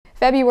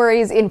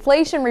February's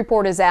inflation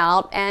report is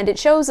out, and it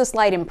shows a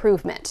slight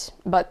improvement,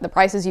 but the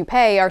prices you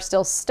pay are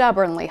still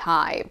stubbornly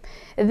high.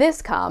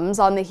 This comes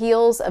on the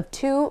heels of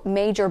two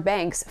major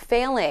banks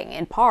failing,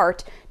 in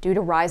part due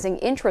to rising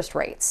interest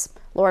rates.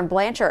 Lauren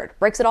Blanchard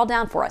breaks it all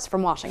down for us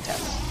from Washington.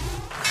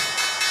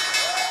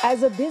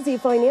 As a busy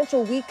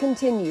financial week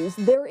continues,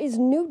 there is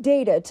new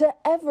data to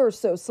ever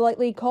so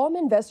slightly calm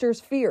investors'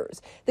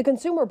 fears. The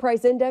Consumer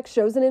Price Index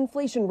shows an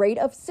inflation rate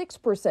of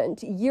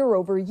 6% year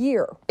over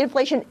year.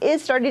 Inflation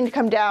is starting to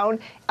come down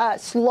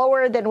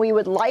slower than we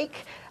would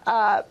like.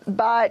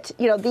 But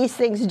these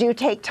things do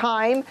take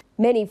time.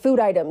 Many food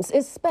items,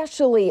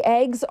 especially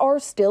eggs, are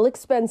still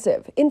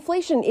expensive.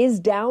 Inflation is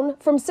down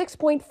from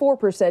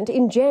 6.4%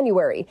 in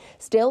January.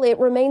 Still, it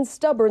remains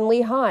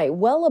stubbornly high,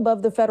 well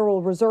above the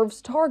Federal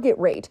Reserve's target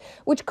rate,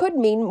 which could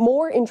mean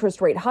more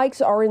interest rate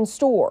hikes are in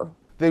store.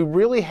 They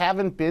really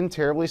haven't been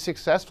terribly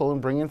successful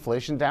in bringing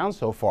inflation down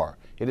so far.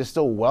 It is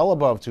still well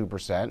above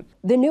 2%.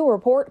 The new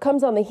report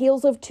comes on the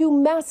heels of two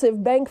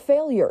massive bank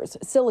failures,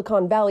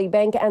 Silicon Valley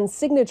Bank and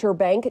Signature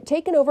Bank,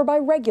 taken over by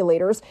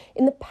regulators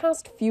in the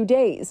past few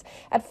days.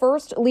 At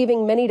first,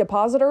 leaving many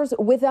depositors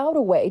without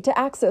a way to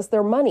access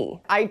their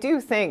money. I do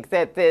think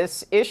that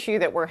this issue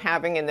that we're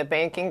having in the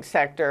banking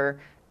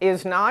sector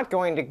is not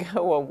going to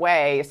go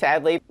away,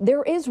 sadly.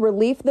 There is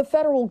relief. The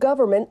federal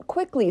government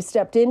quickly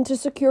stepped in to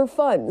secure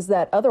funds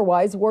that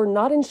otherwise were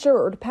not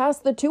insured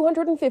past the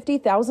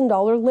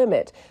 $250,000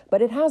 limit.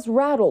 But it has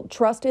rattled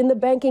trust in the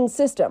banking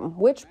system,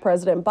 which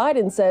President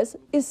Biden says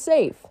is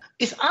safe.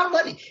 It's our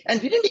money,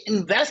 and we didn't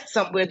invest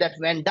somewhere that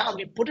went down.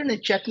 We put in a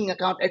checking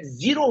account at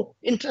zero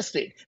interest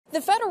rate.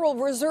 The Federal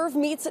Reserve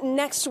meets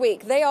next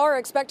week. They are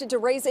expected to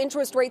raise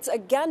interest rates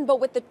again, but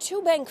with the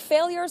two bank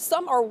failures,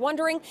 some are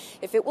wondering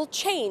if it will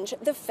change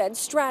the Fed's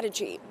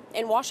strategy.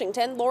 In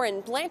Washington, Lauren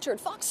Blanchard,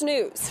 Fox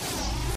News.